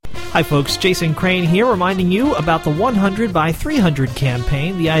Hi folks, Jason Crane here reminding you about the 100 by 300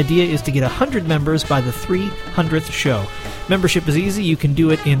 campaign. The idea is to get 100 members by the 300th show. Membership is easy. You can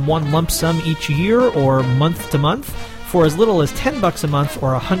do it in one lump sum each year or month to month for as little as $10 a month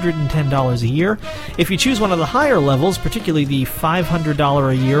or $110 a year. If you choose one of the higher levels, particularly the $500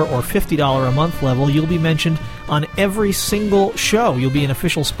 a year or $50 a month level, you'll be mentioned on every single show. You'll be an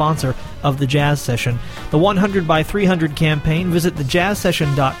official sponsor of the Jazz Session. The 100 by 300 campaign, visit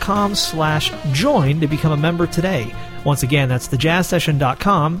thejazzsession.com/join to become a member today. Once again, that's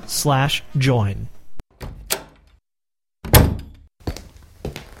thejazzsession.com/join.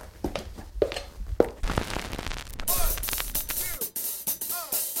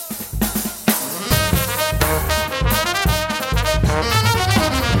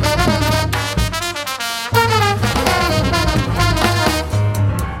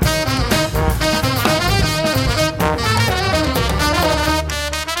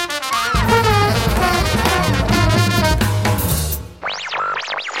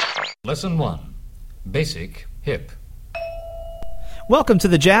 Lesson 1. Basic Hip. Welcome to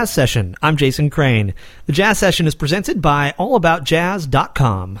the Jazz Session. I'm Jason Crane. The Jazz Session is presented by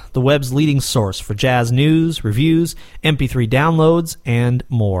allaboutjazz.com, the web's leading source for jazz news, reviews, MP3 downloads, and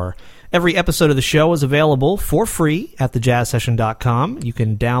more. Every episode of the show is available for free at thejazzsession.com. You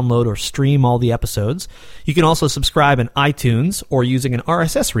can download or stream all the episodes. You can also subscribe in iTunes or using an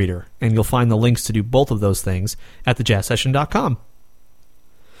RSS reader, and you'll find the links to do both of those things at thejazzsession.com.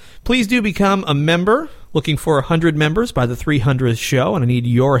 Please do become a member. Looking for 100 members by the 300th show, and I need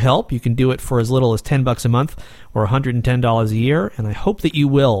your help. You can do it for as little as $10 a month or $110 a year, and I hope that you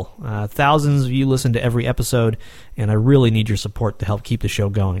will. Thousands of you listen to every episode, and I really need your support to help keep the show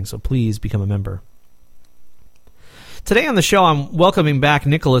going, so please become a member. Today on the show, I'm welcoming back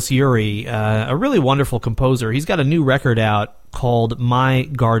Nicholas Urie, a really wonderful composer. He's got a new record out called My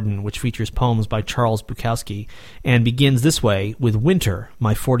Garden, which features poems by Charles Bukowski, and begins this way with Winter,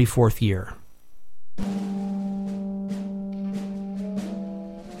 My 44th Year.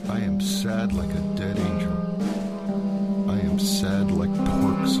 I am sad like a dead angel. I am sad like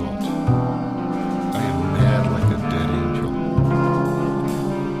pork salt. I am mad like a dead angel.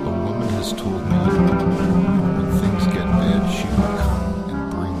 A woman has told me when things get bad she will come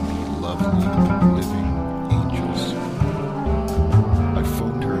and bring me lovely living angels. I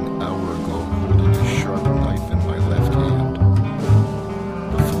phoned her an hour ago holding a sharp knife in my left hand.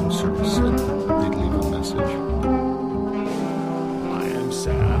 The phone service said they'd leave a message. I am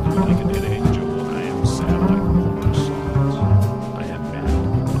sad like a dead angel. I am sad like pork salt. I am mad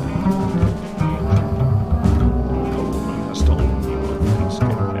like a dead angel. A woman has told me when things get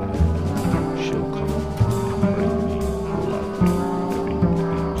bad, she'll come and bring me lovely living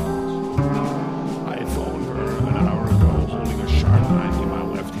angels. I phoned her an hour ago holding a sharp knife in my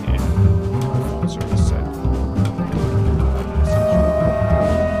left hand. The phone service said,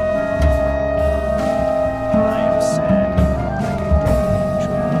 I am sad like a dead angel. I am sad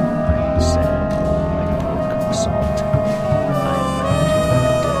like pork salt. I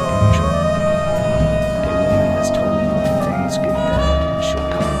am mad like a dead angel. A woman has told me when things get bad,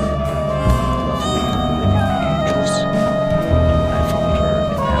 she'll come and bring me lovely living angels. I phoned her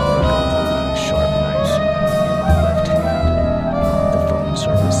an hour ago holding a sharp knife in my left hand. The phone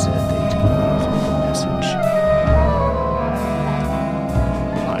service said they'd leave a message.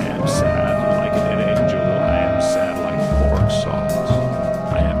 I am sad like a dead angel. I am sad like pork salt.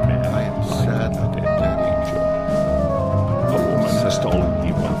 I am mad I am like sad a like a dead dead angel. A woman has told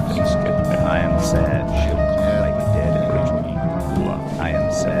me when things get bad. I am sad. She'll come like a dead angel. I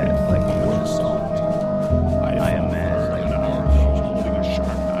am sad like pork salt. I am mad like an hour ago holding a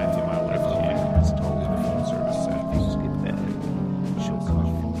sharp knife in my left hand. Has told me the phone service said things get bad. She'll come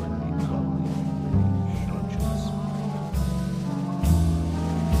and bring me lovely angels.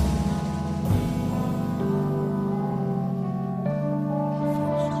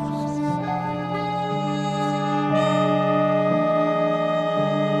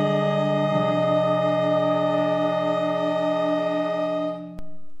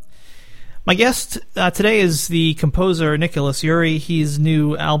 My guest today is the composer Nicholas Urie. His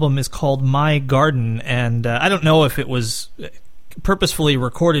new album is called My Garden, and I don't know if it was purposefully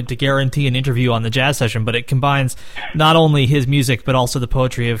recorded to guarantee an interview on the Jazz Session, but it combines not only his music but also the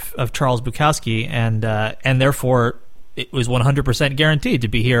poetry of Charles Bukowski, and therefore it was 100% guaranteed to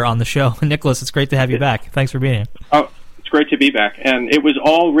be here on the show. Nicholas, it's great to have you back. Thanks for being here. Oh, it's great to be back, and it was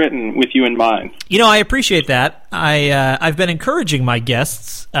all written with you in mind. You know, I appreciate that. I've been encouraging my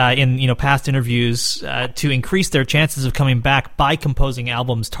guests in past interviews to increase their chances of coming back by composing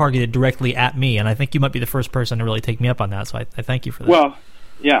albums targeted directly at me, and I think you might be the first person to really take me up on that. So I thank you for that. Well,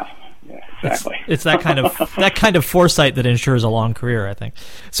 yeah. exactly. It's that kind of foresight that ensures a long career, I think.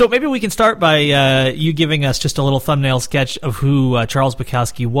 So maybe we can start by you giving us just a little thumbnail sketch of who Charles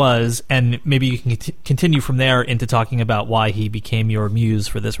Bukowski was, and maybe you can continue from there into talking about why he became your muse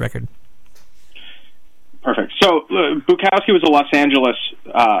for this record. Perfect. So Bukowski was a Los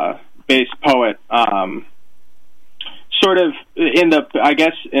Angeles-based poet, sort of in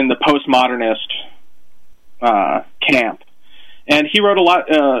the postmodernist camp. And he wrote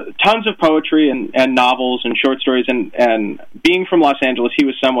tons of poetry and novels and short stories. And being from Los Angeles, he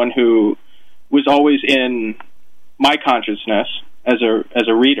was someone who was always in my consciousness as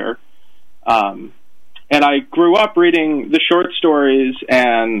a reader. And I grew up reading the short stories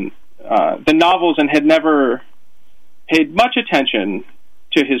and the novels, and had never paid much attention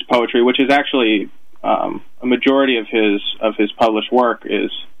to his poetry, which is actually a majority of his published work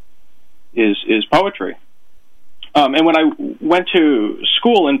is poetry. And when I went to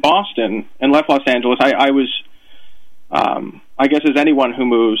school in Boston and left Los Angeles, I was, I guess, as anyone who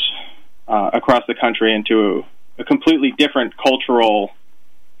moves across the country into a completely different cultural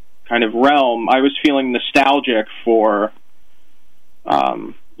kind of realm, I was feeling nostalgic for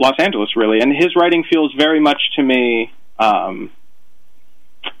Los Angeles, really. And his writing feels very much to me a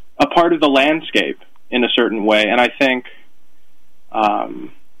part of the landscape in a certain way. And I think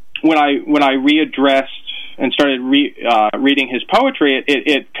when I readdressed and started reading his poetry,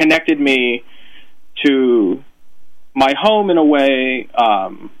 it connected me to my home in a way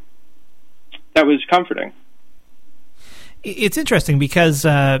that was comforting. It's interesting because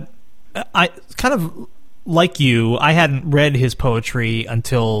I kind of, like you, I hadn't read his poetry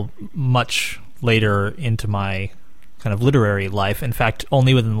until much later into my kind of literary life. In fact,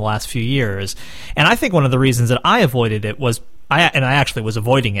 only within the last few years. And I think one of the reasons that I avoided it was, I actually was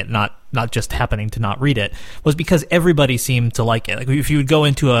avoiding it, not just happening to not read it, was because everybody seemed to like it. Like if you would go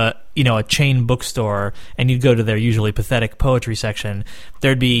into a chain bookstore and you'd go to their usually pathetic poetry section,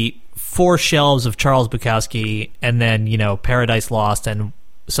 there'd be 4 shelves of Charles Bukowski, and then Paradise Lost and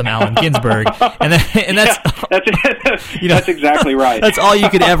some Allen Ginsberg, and that's that's exactly right. That's all you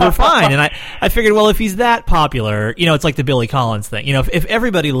could ever find. And I figured, well, if he's that popular, it's like the Billy Collins thing. If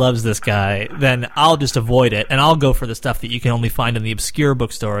everybody loves this guy, then I'll just avoid it, and I'll go for the stuff that you can only find in the obscure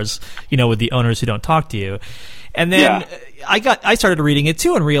bookstores, with the owners who don't talk to you. And then I started reading it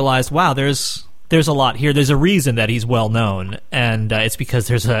too, and realized, wow, there's a lot here. There's a reason that he's well known, and it's because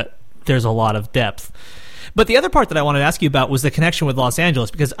there's a lot of depth. But the other part that I wanted to ask you about was the connection with Los Angeles,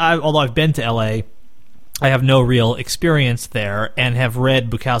 because although I've been to L.A., I have no real experience there, and have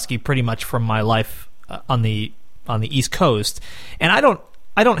read Bukowski pretty much from my life on the East Coast, and I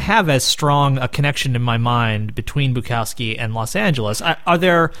don't have as strong a connection in my mind between Bukowski and Los Angeles. Are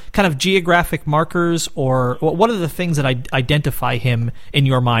there kind of geographic markers, or what are the things that identify him in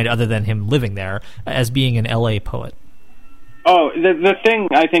your mind, other than him living there, as being an L.A. poet? Oh, the thing,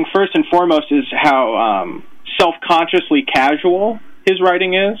 I think, first and foremost is how self-consciously casual his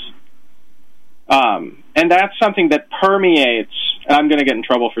writing is. And that's something that permeates, and I'm going to get in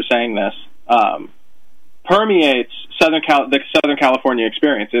trouble for saying this, permeates the Southern California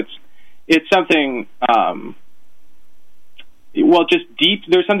experience. It's something, just deep.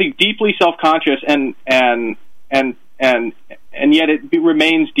 There's something deeply self-conscious, and yet it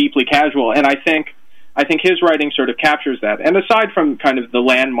remains deeply casual. And I think his writing sort of captures that. And aside from kind of the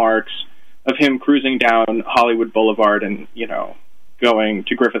landmarks of him cruising down Hollywood Boulevard and, going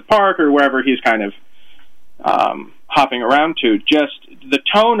to Griffith Park or wherever he's kind of hopping around to, just the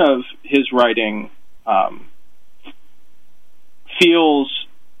tone of his writing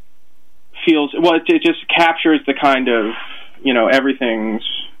it just captures the kind of, everything's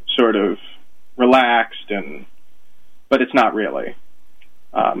sort of relaxed, but it's not really.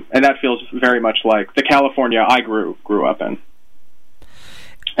 And that feels very much like the California I grew up in.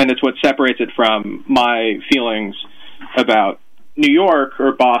 And it's what separates it from my feelings about New York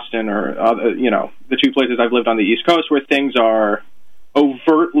or Boston or, the 2 places I've lived on the East Coast, where things are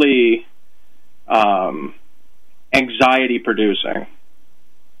overtly anxiety-producing.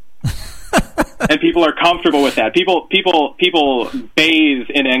 And people are comfortable with that. People bathe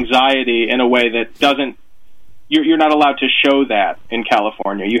in anxiety in a way that doesn't. You're not allowed to show that in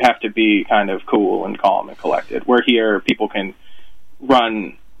California. You have to be kind of cool and calm and collected. Where here, people can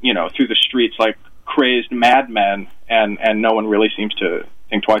run, through the streets like crazed madmen, and no one really seems to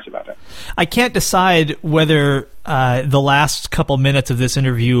think twice about it. I can't decide whether the last couple minutes of this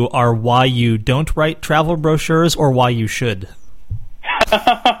interview are why you don't write travel brochures or why you should.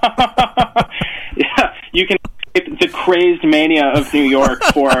 Yeah, you can the crazed mania of New York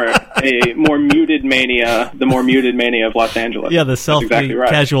for a more muted mania, the more muted mania of Los Angeles. Yeah, the exactly right.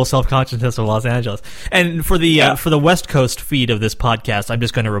 casual self-consciousness of Los Angeles. And for the West Coast feed of this podcast, I'm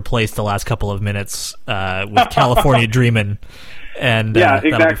just going to replace the last couple of minutes with California Dreamin'. And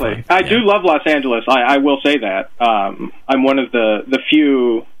exactly. I do love Los Angeles. I will say that. I'm one of the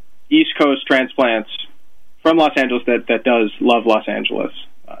few East Coast transplants from Los Angeles that does love Los Angeles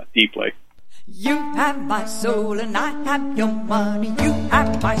deeply. You have my soul and I have your money. You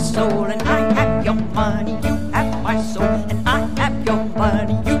have my soul and I have your money. You have my soul and I have your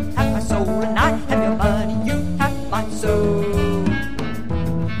money. You have my soul and I have your money. You have my soul.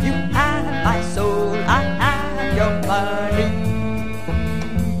 You have my soul. I have your money.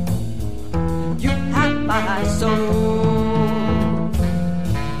 You have my soul.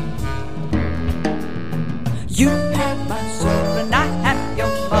 You have my soul and I have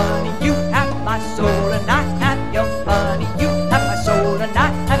your money. You have my soul and I have your money. You have my soul and I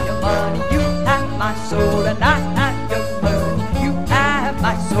have your money. You have my soul and I have your money. You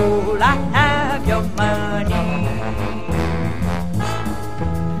have my soul, I have your money.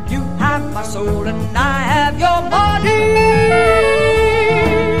 You have my soul and I have your money.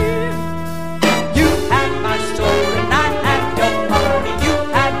 You have my soul and I have your money. You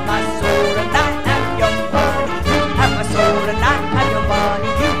have my soul and I have your money. You have my soul and I have your money.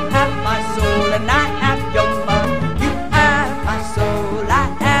 You have my soul and I have your money. You have my soul, I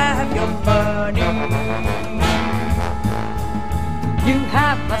have your money. You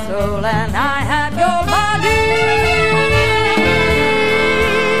have my soul and I have your money.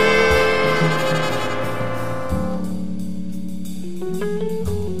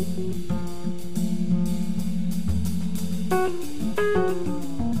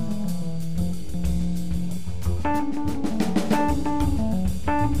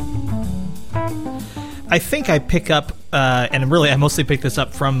 I think I pick up, and really I mostly pick this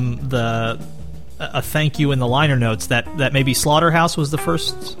up from a thank you in the liner notes, that maybe Slaughterhouse was the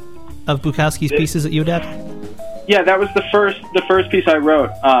first of Bukowski's pieces that you had. Yeah, that was the first piece I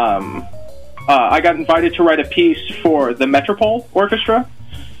wrote. I got invited to write a piece for the Metropole Orchestra,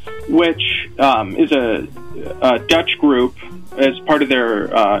 which is a Dutch group as part of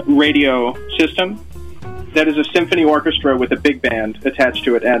their radio system. That is a symphony orchestra with a big band attached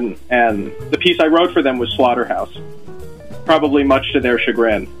to it, and the piece I wrote for them was Slaughterhouse, probably much to their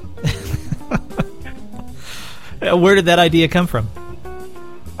chagrin. Where did that idea come from?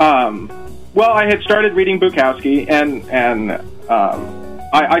 Well, I had started reading Bukowski, and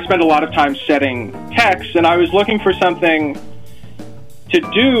I spent a lot of time setting text, and I was looking for something to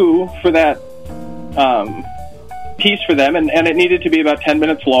do for that piece for them, and it needed to be about 10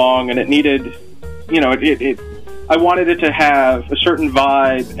 minutes long, and it needed... I wanted it to have a certain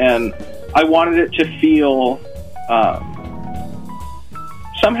vibe, and I wanted it to feel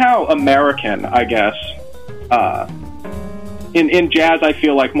somehow American, I guess. In jazz, I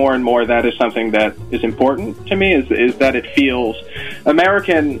feel like more and more that is something that is important to me, is that it feels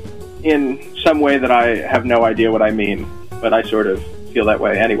American in some way that I have no idea what I mean, but I sort of feel that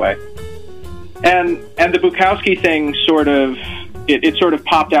way anyway. And the Bukowski thing sort of... It sort of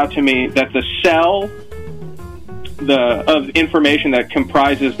popped out to me that the cell of information that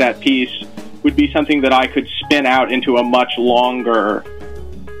comprises that piece would be something that I could spin out into a much longer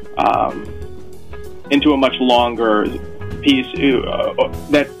piece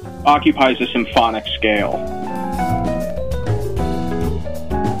that occupies a symphonic scale.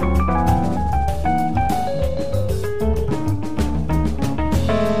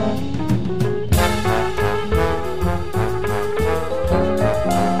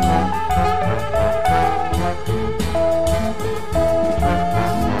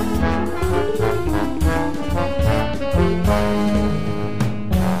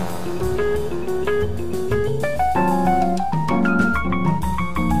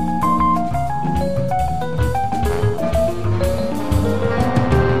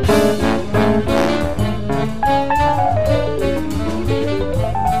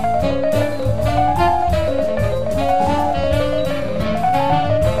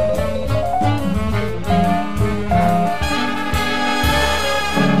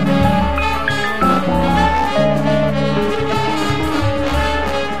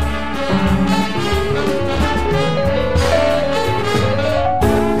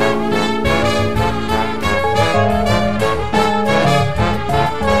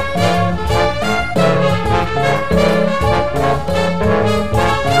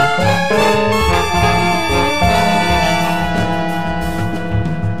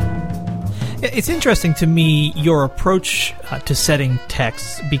 It's interesting to me, your approach to setting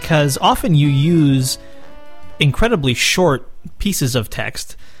texts, because often you use incredibly short pieces of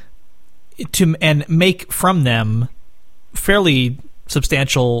text and make from them fairly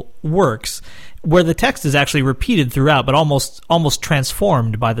substantial works where the text is actually repeated throughout, but almost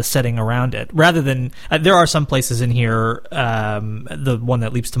transformed by the setting around it. Rather than there are some places in here. The one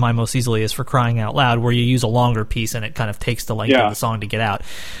that leaps to mind most easily is For Crying Out Loud, where you use a longer piece and it kind of takes the length of the song to get out.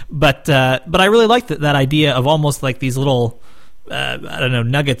 But I really like that idea of almost like these little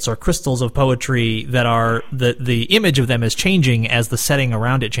nuggets or crystals of poetry that are the image of them is changing as the setting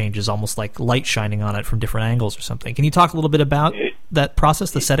around it changes, almost like light shining on it from different angles or something. Can you talk a little bit about that process,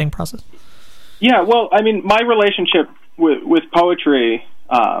 the setting process? Yeah, well, I mean, my relationship with poetry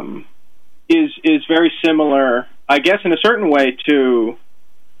is very similar, I guess, in a certain way or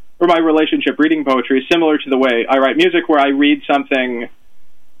my relationship reading poetry is similar to the way I write music, where I read something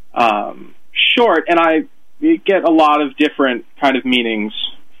short and I get a lot of different kind of meanings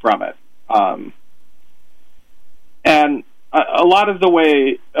from it. And a lot of the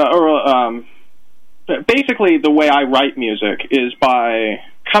way, basically the way I write music is by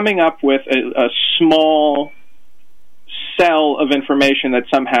coming up with a small cell of information that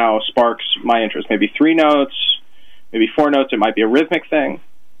somehow sparks my interest. Maybe 3 notes, maybe 4 notes. It might be a rhythmic thing,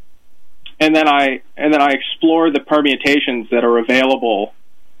 and then I explore the permutations that are available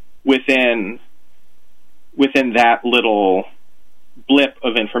within that little blip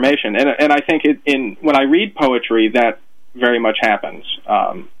of information. And I think when I read poetry, that very much happens.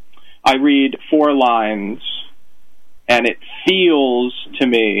 I read 4 lines, and it feels to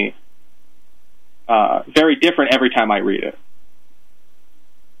me very different every time I read it.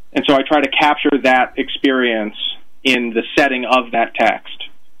 And so I try to capture that experience in the setting of that text.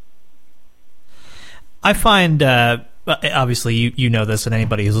 I find, obviously you know this, and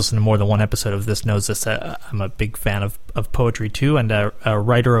anybody who's listened to more than one episode of this knows this, I'm a big fan of poetry too, and a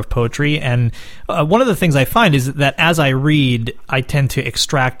writer of poetry. And one of the things I find is that as I read, I tend to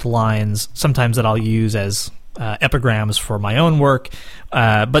extract lines, sometimes that I'll use as epigrams for my own work,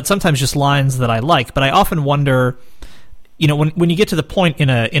 but sometimes just lines that I like. But I often wonder, when you get to the point in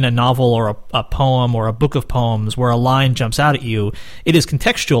a novel or a poem or a book of poems where a line jumps out at you, it is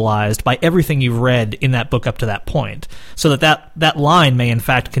contextualized by everything you've read in that book up to that point, so that line may in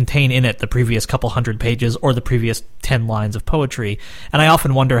fact contain in it the previous couple hundred pages or the previous 10 lines of poetry. And I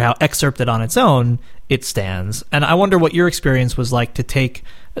often wonder how excerpted on its own it stands. And I wonder what your experience was like to take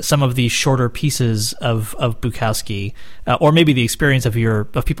some of these shorter pieces of Bukowski, or maybe the experience of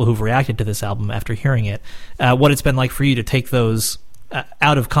people who've reacted to this album after hearing it, what it's been like for you to take those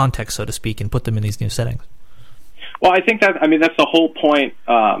out of context, so to speak, and put them in these new settings. Well, I think that's the whole point,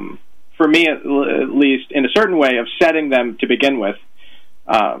 for me at least, in a certain way, of setting them to begin with.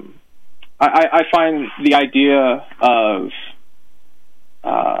 I find the idea of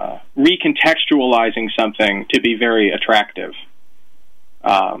recontextualizing something to be very attractive.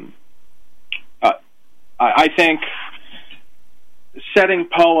 I think setting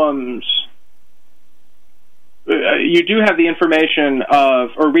poems, you do have the information of,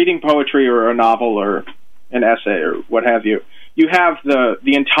 or reading poetry or a novel or an essay or what have you. You have the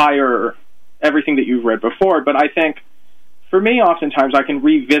entire, everything that you've read before, but I think for me, oftentimes I can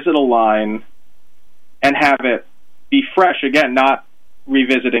revisit a line and have it be fresh again, not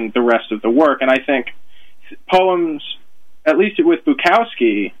revisiting the rest of the work. And I think poems, at least with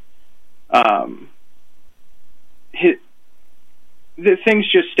Bukowski, the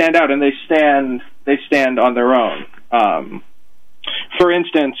things just stand out, and they stand on their own. For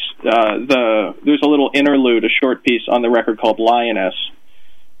instance, there's a little interlude, a short piece on the record called Lioness,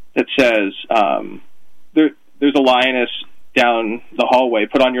 that says, there's a lioness down the hallway,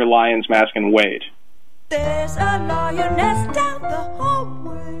 put on your lion's mask and wait. There's a lioness down the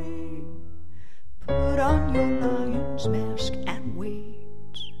hallway, put on your lion's mask and wait.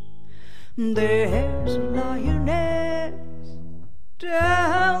 There's a lioness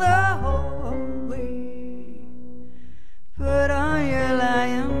down the hallway, put on your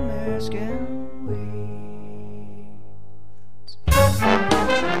lion mask and wait.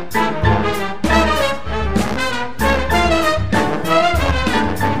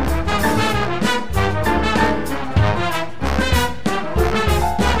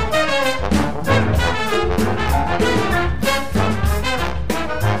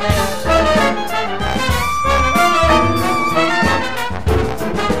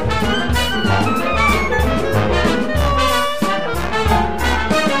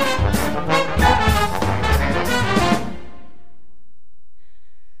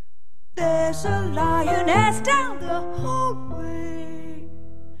 There's a lioness down the hallway,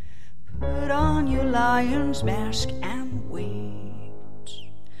 put on your lion's mask and wait.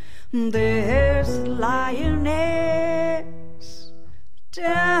 There's a lioness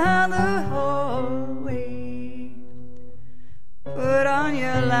down the hallway. Put on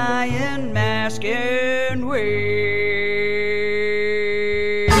your lion mask and wait.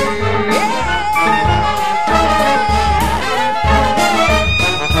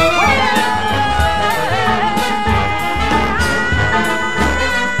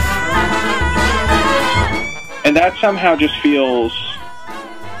 And that somehow just feels...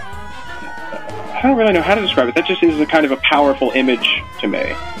 I don't really know how to describe it. That just is a kind of a powerful image to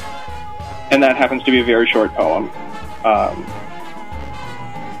me. And that happens to be a very short poem.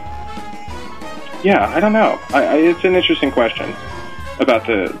 Yeah, I don't know. It's an interesting question about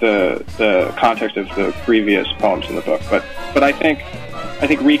the context of the previous poems in the book. But I think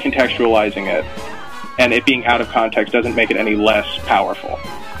recontextualizing it and it being out of context doesn't make it any less powerful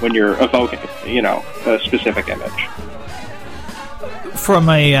when you're evoking, a specific image. From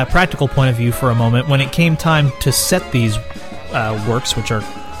a practical point of view for a moment, when it came time to set these works, which are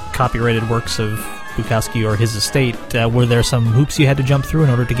copyrighted works of Bukowski or his estate, were there some hoops you had to jump through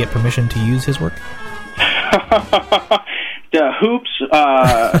in order to get permission to use his work? The hoops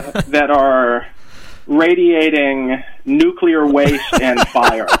that are radiating nuclear waste and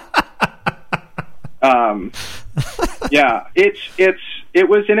fire. Yeah, it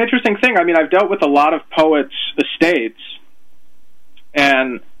was an interesting thing. I mean, I've dealt with a lot of poets' estates,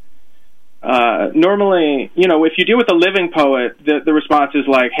 and normally, if you deal with a living poet, the response is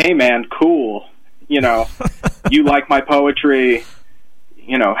like, "Hey, man, cool. You like my poetry,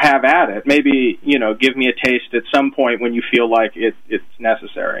 have at it. Maybe, give me a taste at some point when you feel like it's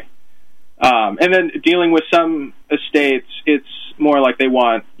necessary." And then dealing with some estates, it's more like they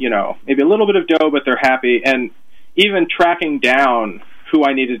want, maybe a little bit of dough, but they're happy. And even tracking down who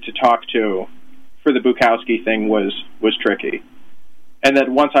I needed to talk to for the Bukowski thing was tricky. And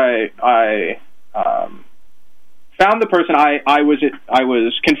then once I found the person, I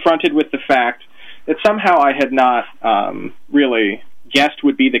was confronted with the fact that somehow I had not really guessed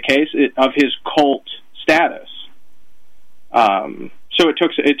would be the case of his cult status. So it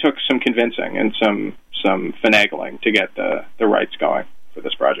took some convincing and some finagling to get the rights going for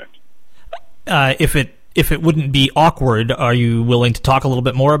this project. If it wouldn't be awkward, are you willing to talk a little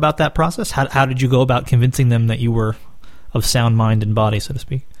bit more about that process? How did you go about convincing them that you were of sound mind and body, so to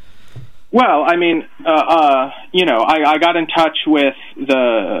speak? Well, I mean, I got in touch with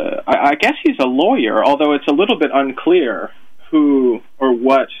I guess he's a lawyer, although it's a little bit unclear who or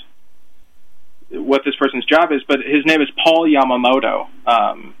what this person's job is, but his name is Paul Yamamoto,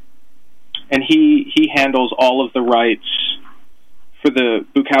 and he handles all of the rights for the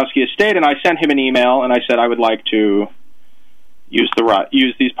Bukowski estate. And I sent him an email, and I said I would like to use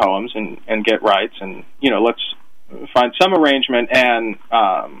these poems and get rights, and let's find some arrangement. And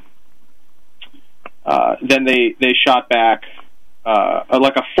then they shot back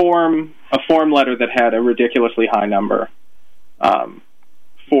like a form letter that had a ridiculously high number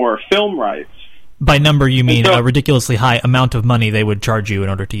for film rights. By number, you mean a ridiculously high amount of money they would charge you in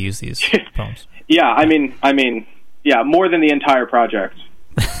order to use these poems? Yeah, I mean, more than the entire project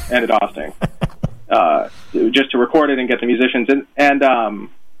ended costing, just to record it and get the musicians. And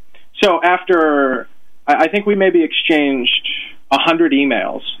so after, I think we maybe exchanged 100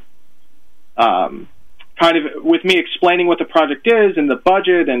 emails, kind of with me explaining what the project is and the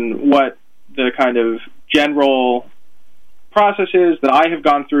budget and what the kind of general processes that I have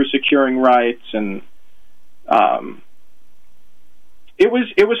gone through securing rights, and it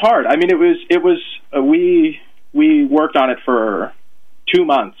was hard. I mean, it was we worked on it for 2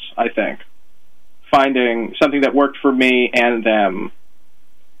 months, I think, finding something that worked for me and them,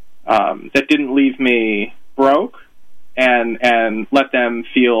 that didn't leave me broke, and let them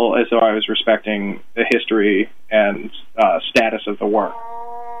feel as though I was respecting the history and status of the work.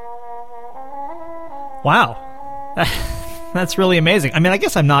 Wow. That's really amazing. I mean, I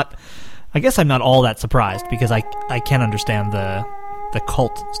guess I'm not all that surprised, because I can understand the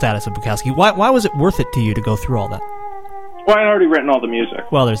cult status of Bukowski. Why was it worth it to you to go through all that? Well, I'd already written all the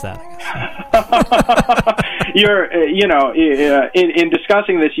music. Well, there's that, I guess. You're, in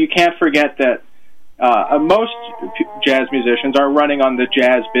discussing this, you can't forget that most jazz musicians are running on the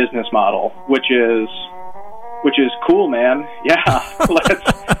jazz business model, which is cool, man. Yeah,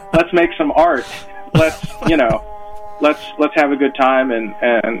 let's make some art. Let's have a good time and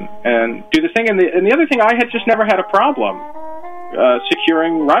do the thing. And the other thing, I had just never had a problem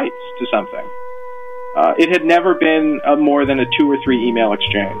securing rights to something. It had never been more than a 2 or 3 email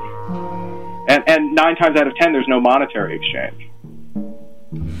exchange, and 9 times out of 10, there's no monetary exchange.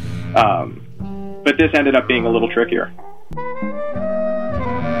 But this ended up being a little trickier.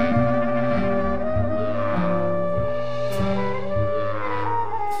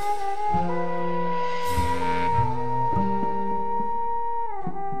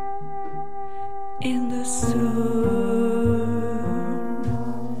 in the sun,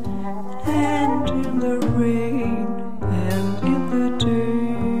 and in the rain, and in the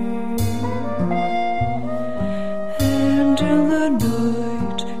day, and in the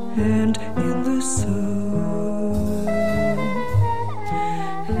night, and in the sun,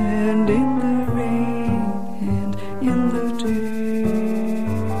 and in the rain, and in the day,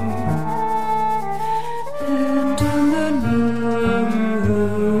 and in the night,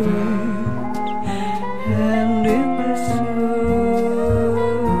 and in the sun,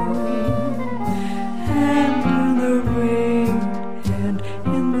 and in the rain, and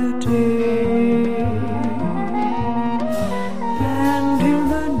in the day, and in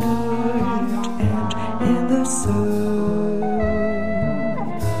the night, and in the sun,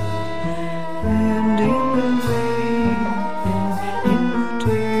 and in the rain, and in the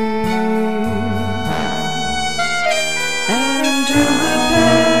day, and in the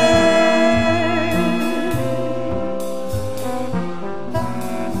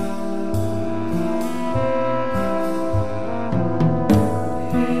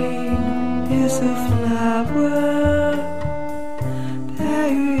pain is a flower,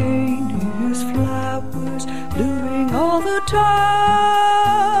 pain is flowers blooming all the time,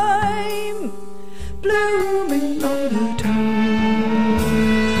 blooming all the time.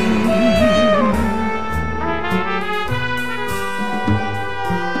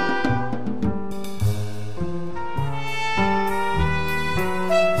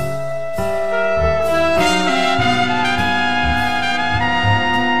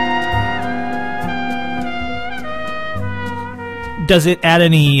 Does it add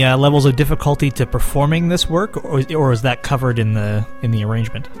any levels of difficulty to performing this work, or is that covered in the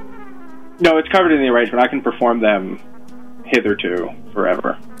arrangement? No, it's covered in the arrangement. I can perform them hitherto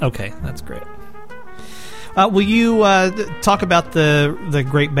forever. Okay, that's great. Will you talk about the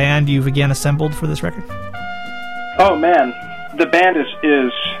great band you've again assembled for this record? Oh man, the band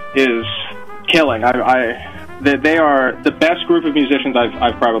is killing. They are the best group of musicians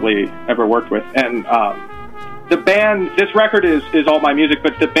I've probably ever worked with, and the band. This record is all my music,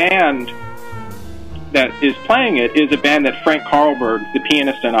 but the band that is playing it is a band that Frank Carlberg, the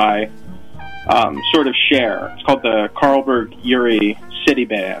pianist, and I sort of share. It's called the Carlberg Urie City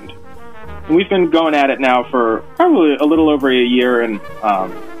Band. And we've been going at it now for probably a little over a year, and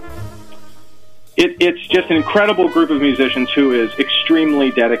it's just an incredible group of musicians who is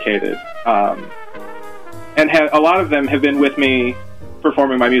extremely dedicated. And a lot of them have been with me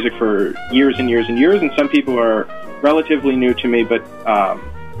performing my music for years and years and years, and some people are relatively new to me, but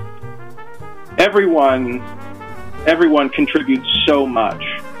everyone contributes so much,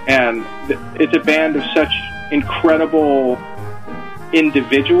 and it's a band of such incredible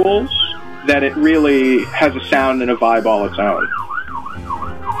individuals that it really has a sound and a vibe all its own.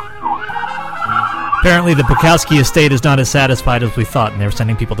 Apparently the Bukowski estate is not as satisfied as we thought, and they're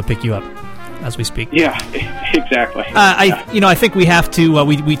sending people to pick you up as we speak. Yeah, exactly. I think we have to.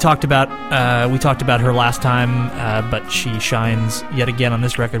 We talked about her last time, but she shines yet again on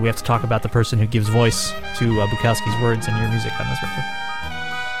this record. We have to talk about the person who gives voice to Bukowski's words in your music on this record.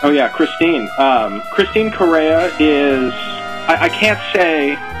 Oh yeah, Christine. Christine Correa is. I can't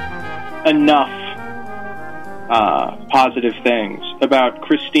say enough positive things about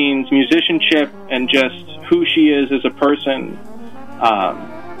Christine's musicianship and just who she is as a person.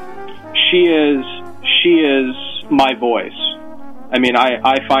 She is my voice. I mean,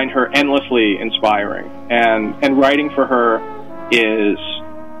 I find her endlessly inspiring, and writing for her is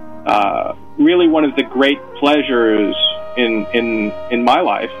really one of the great pleasures in my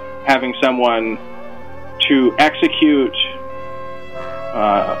life, having someone to execute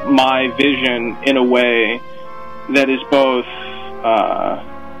my vision in a way that is both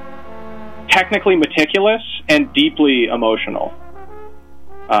technically meticulous and deeply emotional.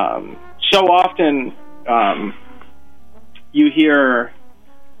 So often you hear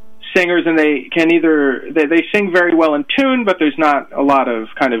singers, and they can either they sing very well in tune, but there's not a lot of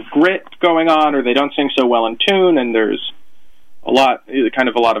kind of grit going on, or they don't sing so well in tune, and there's a lot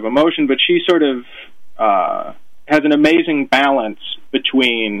of emotion. But she sort of has an amazing balance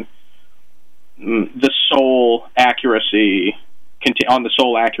between the soul accuracy on the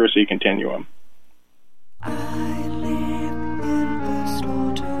soul accuracy continuum. I live in a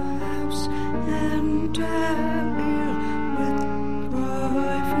slaughterhouse, and am ill with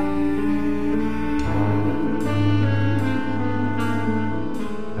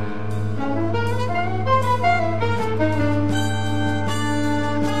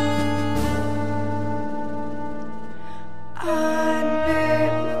I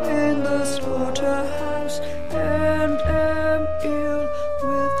live in the slaughterhouse and am ill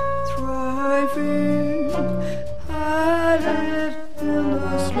with thriving.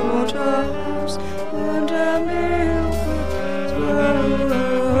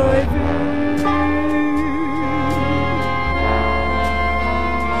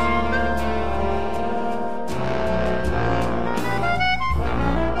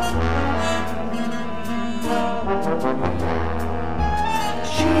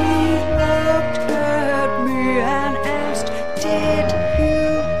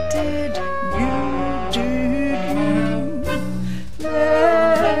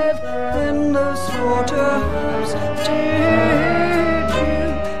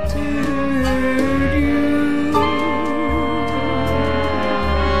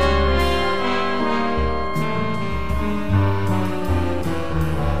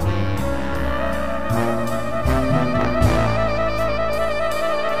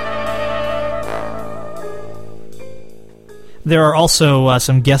 There are also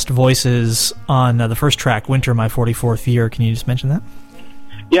some guest voices on the first track, Winter, My 44th Year. Can you just mention that?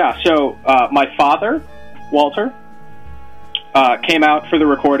 Yeah, so my father, Walter, came out for the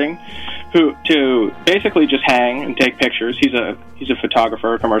recording to basically just hang and take pictures. He's a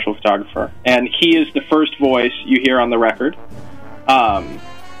photographer, a commercial photographer, and he is the first voice you hear on the record. And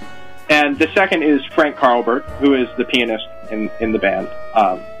the second is Frank Carlbert, who is the pianist in the band.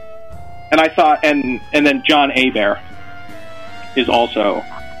 And I thought, and then John Hebert is also,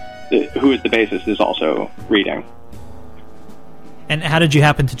 who is the bassist, is also reading. And how did you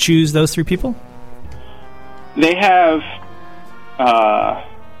happen to choose those three people? They have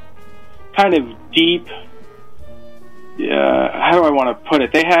kind of deep. How do I want to put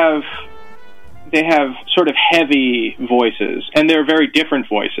it? They have sort of heavy voices, and they're very different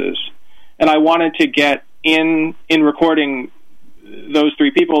voices. And I wanted to get in recording those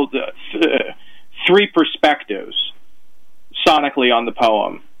three people, three perspectives sonically on the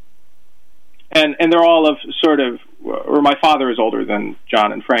poem. And they're all of sort of, or my father is older than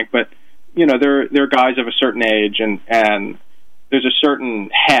John and Frank, but they're guys of a certain age, and there's a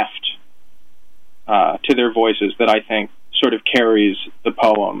certain heft to their voices that I think sort of carries the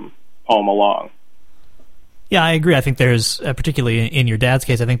poem along. Yeah, I agree. I think there's, particularly in your dad's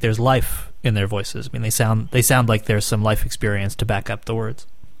case, I think there's life in their voices. I mean, they sound like there's some life experience to back up the words.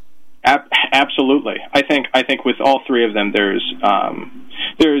 Absolutely. I think with all three of them, there's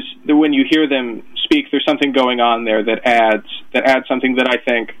when you hear them speak, there's something going on there that adds something that I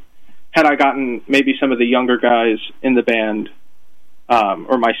think, had I gotten maybe some of the younger guys in the band,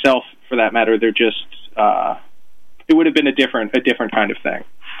 or myself for that matter, they're just it would have been a different kind of thing.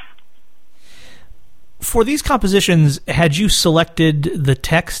 For these compositions, had you selected the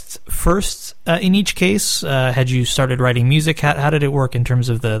text first in each case? Had you started writing music? How did it work in terms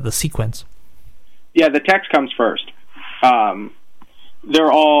of the sequence? Yeah, the text comes first.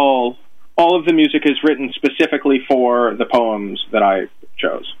 They're all of the music is written specifically for the poems that I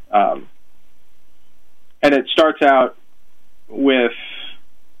chose. And it starts out with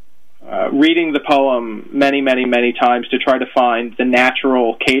reading the poem many, many, many times to try to find the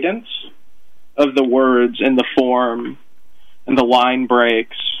natural cadence of the words and the form and the line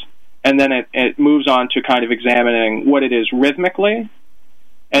breaks, and then it moves on to kind of examining what it is rhythmically,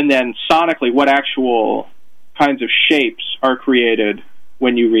 and then sonically what actual kinds of shapes are created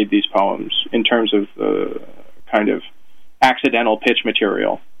when you read these poems in terms of the kind of accidental pitch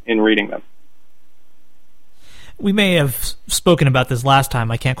material in reading them. We may have spoken about this last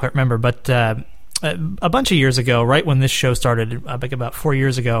time, I can't quite remember, but a bunch of years ago, right when this show started, like about 4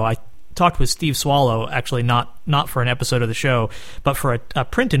 years ago, I talked with Steve Swallow, actually not for an episode of the show, but for a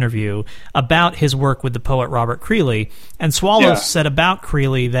print interview about his work with the poet Robert Creeley. And Swallow said about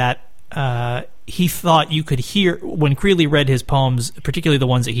Creeley that he thought you could hear, when Creeley read his poems, particularly the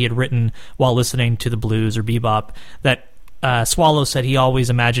ones that he had written while listening to the blues or bebop, that Swallow said he always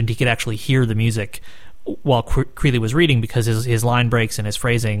imagined he could actually hear the music while Creeley was reading, because his line breaks and his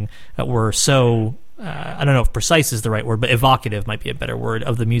phrasing were so... I don't know if precise is the right word, but evocative might be a better word,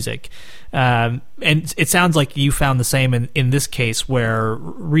 of the music. And it sounds like you found the same in this case, where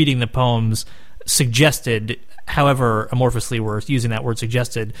reading the poems suggested, however amorphously we're using that word,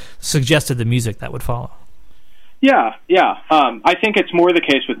 suggested the music that would follow. Yeah. I think it's more the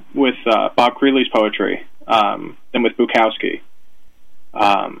case with Bob Creeley's poetry than with Bukowski.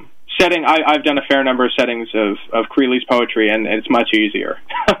 I've done a fair number of settings of Creeley's poetry, and it's much easier.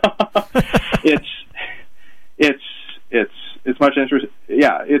 It's much interesting.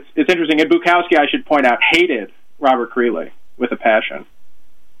 Yeah, it's interesting. And Bukowski, I should point out, hated Robert Creeley with a passion.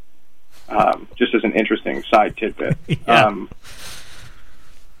 Just as an interesting side tidbit. Yeah.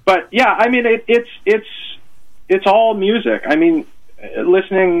 But yeah, I mean, it's all music. I mean,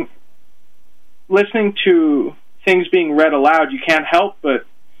 listening to things being read aloud, you can't help but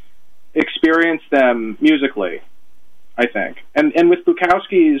experience them musically, I think. And with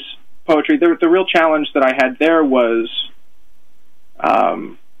Bukowski's poetry, the real challenge that I had there was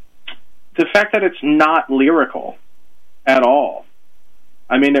the fact that it's not lyrical at all.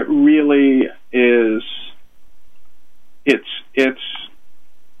 I mean, it really is. It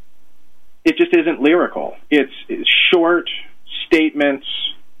just isn't lyrical. It's short statements,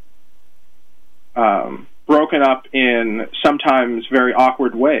 broken up in sometimes very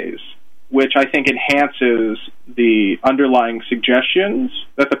awkward ways, which I think enhances the underlying suggestions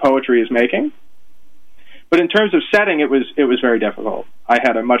that the poetry is making. But in terms of setting, it was very difficult. I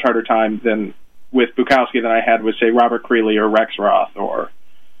had a much harder time with Bukowski than I had with, say, Robert Creeley or Rex Roth or,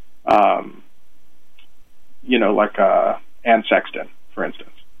 Anne Sexton, for instance.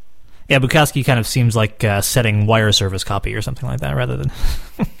 Yeah, Bukowski kind of seems like setting wire service copy or something like that, rather than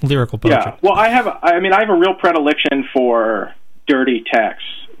lyrical poetry. Yeah, well, I have a real predilection for dirty texts.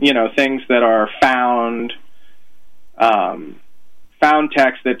 Things that are found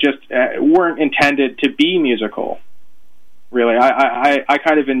texts that just weren't intended to be musical. Really, I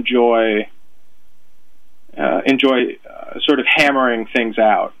kind of enjoy sort of hammering things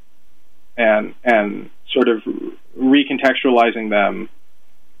out and sort of recontextualizing them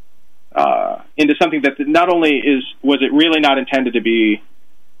into something that not only was it really not intended to be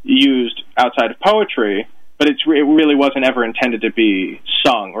used outside of poetry, but it really wasn't ever intended to be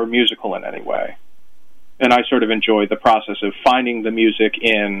sung or musical in any way. And I sort of enjoyed the process of finding the music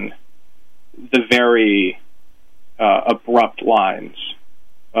in the very abrupt lines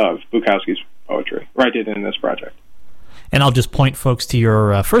of Bukowski's poetry, or I did in this project. And I'll just point folks to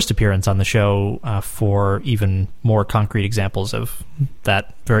your first appearance on the show for even more concrete examples of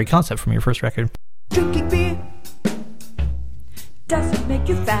that very concept from your first record. Drinking beer doesn't make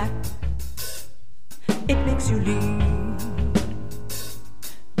you fat. It makes you lean.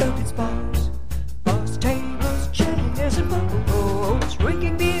 Burgers, bars, tables, chairs, and bowls.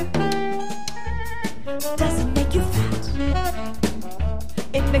 Drinking beer doesn't make you fat.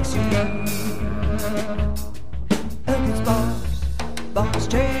 It makes you lean. Burgers, bars,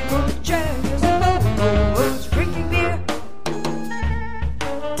 tables, chairs, and bowls. Drinking beer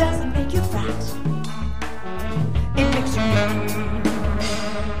doesn't make you fat. It makes you lean.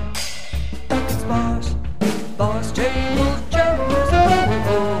 Burgers, bars, tables, chairs, and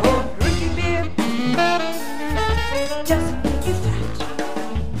bowls. Drinking beer doesn't make you fat.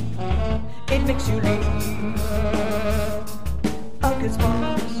 It makes you lean. Burgers,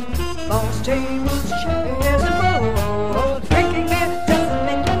 bars, tables, chairs, and bowls. Drinking beer doesn't make you fat. It makes you lean. Burgers, bars, tables, chairs, and bowls. Drinking beer doesn't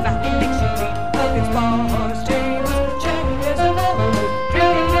make you fat. It makes you lean. Burgers, bars, tables, chairs, and bowls.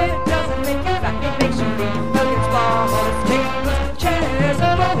 Drinking beer doesn't make you fat. It makes you lean. Burgers, bars, tables,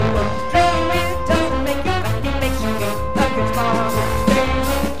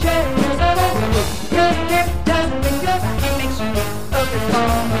 chairs, and bowls. Drinking beer doesn't make you fat. It makes you lean.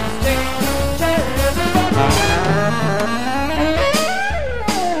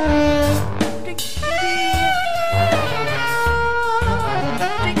 Burgers, bars, tables, chairs,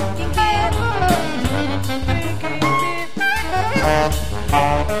 and bowls.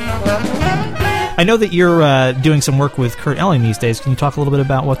 I know that you're doing some work with Kurt Elling these days. Can you talk a little bit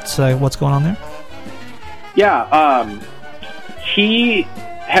about what's going on there? Yeah, he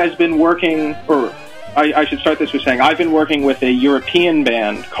has been working, or I should start this with saying I've been working with a European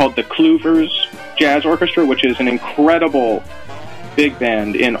band called the Kluvers Jazz Orchestra, which is an incredible big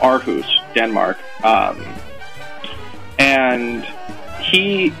band in Aarhus, Denmark. And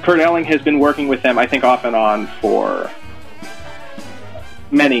Kurt Elling has been working with them, I think, off and on for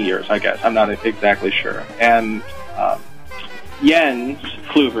many years, I guess. I'm not exactly sure. And Jens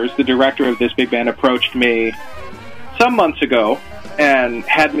Kluvers, the director of this big band, approached me some months ago and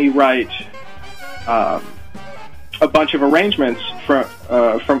had me write a bunch of arrangements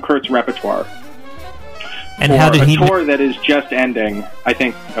from Kurt's repertoire. And for how did a he tour that is just ending, I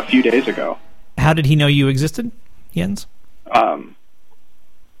think, a few days ago. How did he know you existed, Jens?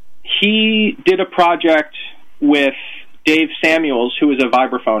 He did a project with Dave Samuels, who is a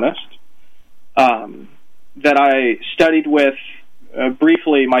vibraphonist, that I studied with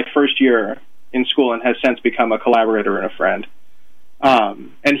briefly my first year in school and has since become a collaborator and a friend.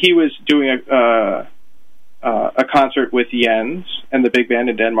 And he was doing a concert with Jens and the big band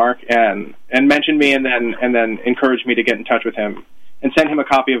in Denmark, and mentioned me, and then encouraged me to get in touch with him and send him a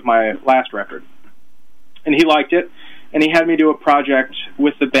copy of my last record. And he liked it, and he had me do a project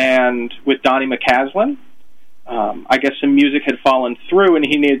with the band with Donnie McCaslin. I guess some music had fallen through, and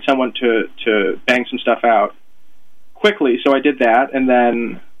he needed someone to bang some stuff out quickly. So I did that, and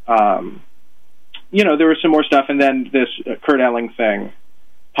then there was some more stuff, and then this Kurt Elling thing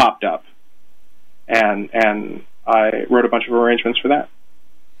popped up, and I wrote a bunch of arrangements for that.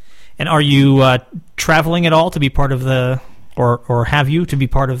 And are you traveling at all to be part of the, or have you to be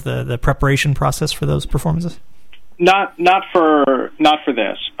part of the preparation process for those performances? Not for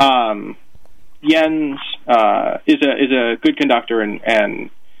this. Jens is a good conductor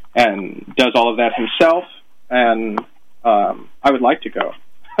and does all of that himself, and I would like to go,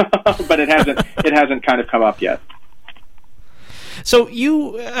 but it hasn't kind of come up yet. So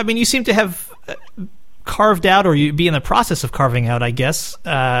you seem to have carved out, or you be in the process of carving out, I guess,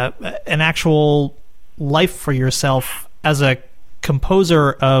 an actual life for yourself as a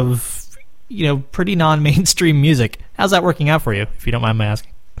composer of pretty non-mainstream music. How's that working out for you, if you don't mind my asking?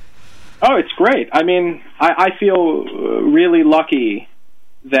 Oh, it's great. I mean, I feel really lucky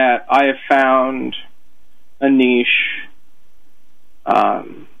that I have found a niche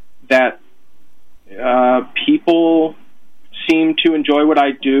that people seem to enjoy what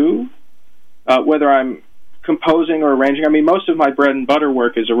I do, whether I'm composing or arranging. I mean, most of my bread and butter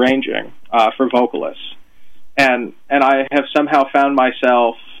work is arranging for vocalists, and I have somehow found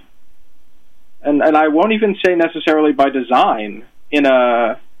myself, and I won't even say necessarily by design, in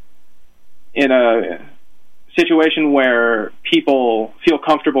a situation where people feel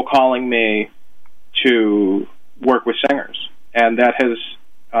comfortable calling me to work with singers, and that has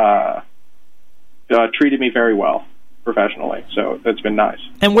treated me very well professionally, so that's been nice.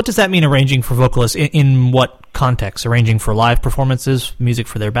 And what does that mean, arranging for vocalists? In what context? Arranging for live performances, music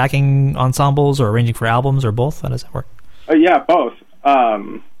for their backing ensembles, or arranging for albums, or both? How does that work? Yeah, both.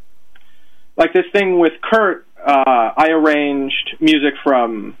 Like this thing with Kurt, I arranged music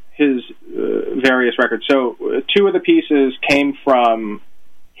from his various records. So two of the pieces came from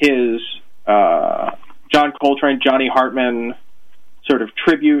his John Coltrane, Johnny Hartman sort of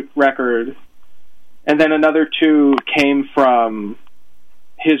tribute record. And then another two came from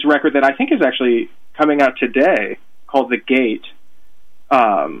his record that I think is actually coming out today, called The Gate.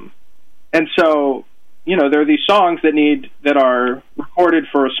 And so, you know, there are these songs that are recorded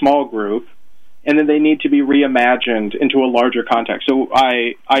for a small group, and then they need to be reimagined into a larger context. So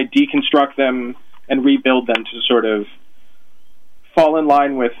I deconstruct them and rebuild them to sort of fall in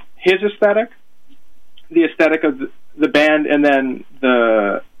line with his aesthetic, the aesthetic of the band, and then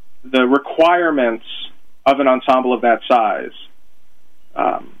the requirements of an ensemble of that size.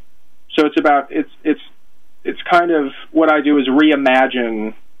 So it's kind of what I do is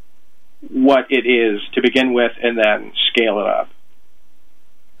reimagine what it is to begin with and then scale it up.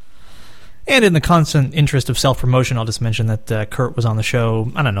 And in the constant interest of self-promotion, I'll just mention that Kurt was on the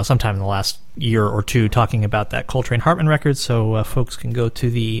show, I don't know, sometime in the last year or two, talking about that Coltrane-Hartman record, so folks can go to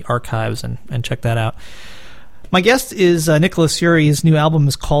the archives and check that out. My guest is Nicholas Urie. His new album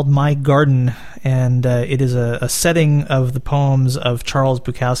is called My Garden, and it is a setting of the poems of Charles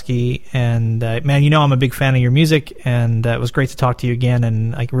Bukowski. And, man, you know I'm a big fan of your music, and it was great to talk to you again,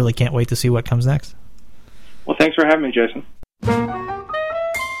 and I really can't wait to see what comes next. Well, thanks for having me, Jason.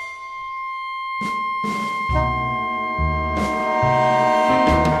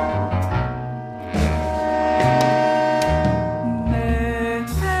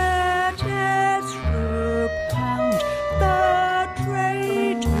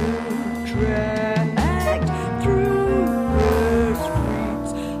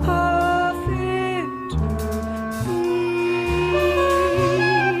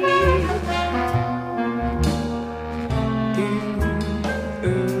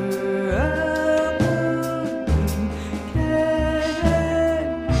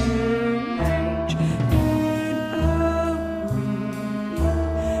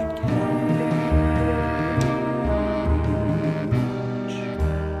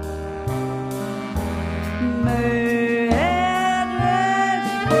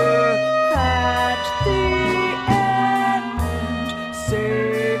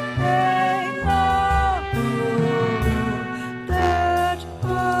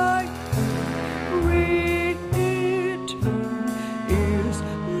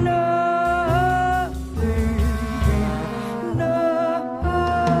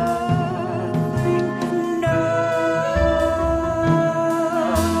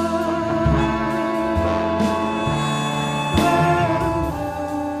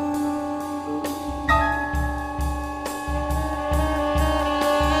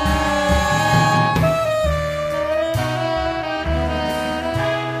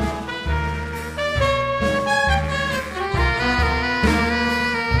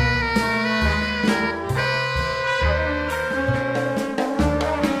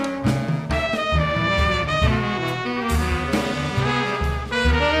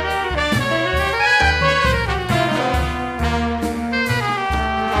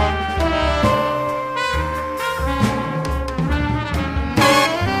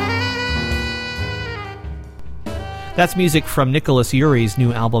 That's music from Nicholas Urie's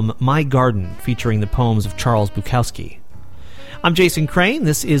new album, My Garden, featuring the poems of Charles Bukowski. I'm Jason Crane.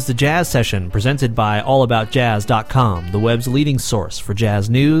 This is The Jazz Session, presented by AllAboutJazz.com, the web's leading source for jazz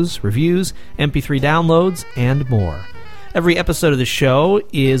news, reviews, MP3 downloads, and more. Every episode of the show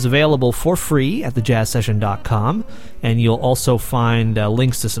is available for free at thejazzsession.com, and you'll also find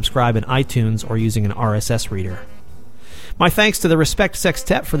links to subscribe in iTunes or using an RSS reader. My thanks to the Respect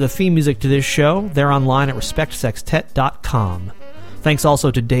Sextet for the theme music to this show. They're online at respectsextet.com. Thanks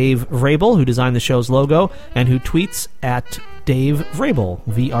also to Dave Vrabel, who designed the show's logo and who tweets at Dave Vrabel,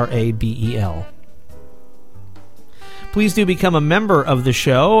 Vrabel. Please do become a member of the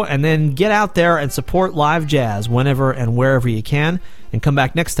show, and then get out there and support live jazz whenever and wherever you can, and come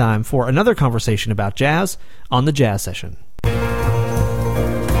back next time for another conversation about jazz on the Jazz Session.